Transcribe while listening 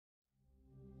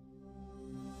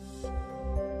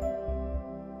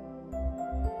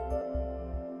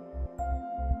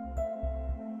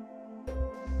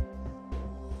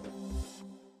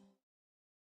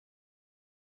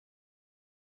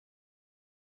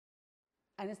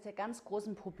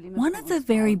One of the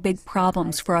very big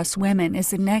problems for us women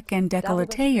is the neck and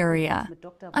décolleté area.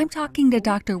 I'm talking to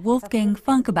Dr. Wolfgang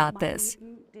Funk about this.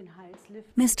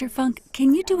 Mr. Funk,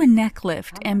 can you do a neck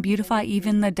lift and beautify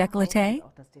even the décolleté?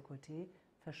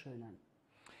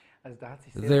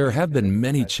 There have been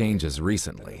many changes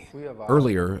recently.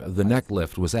 Earlier, the neck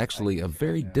lift was actually a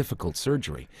very difficult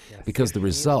surgery because the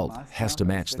result has to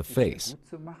match the face.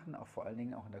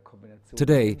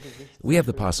 Today, we have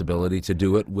the possibility to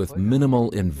do it with minimal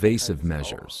invasive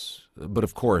measures. But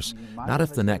of course, not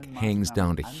if the neck hangs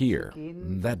down to here.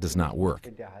 That does not work.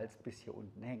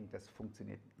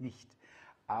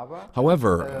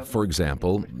 However, for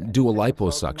example, do a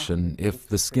liposuction if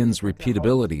the skin's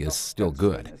repeatability is still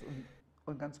good.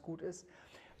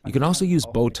 You can also use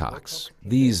Botox,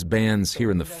 these bands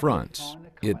here in the front.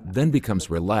 It then becomes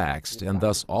relaxed and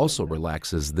thus also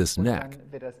relaxes this neck.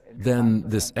 Then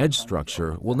this edge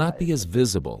structure will not be as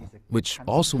visible, which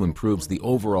also improves the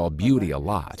overall beauty a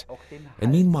lot.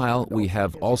 And meanwhile, we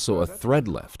have also a thread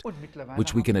lift,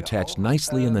 which we can attach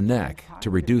nicely in the neck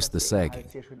to reduce the sagging.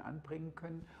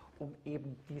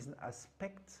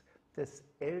 Des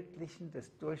Ältlichen, des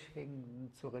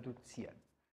Durchhängenden zu reduzieren.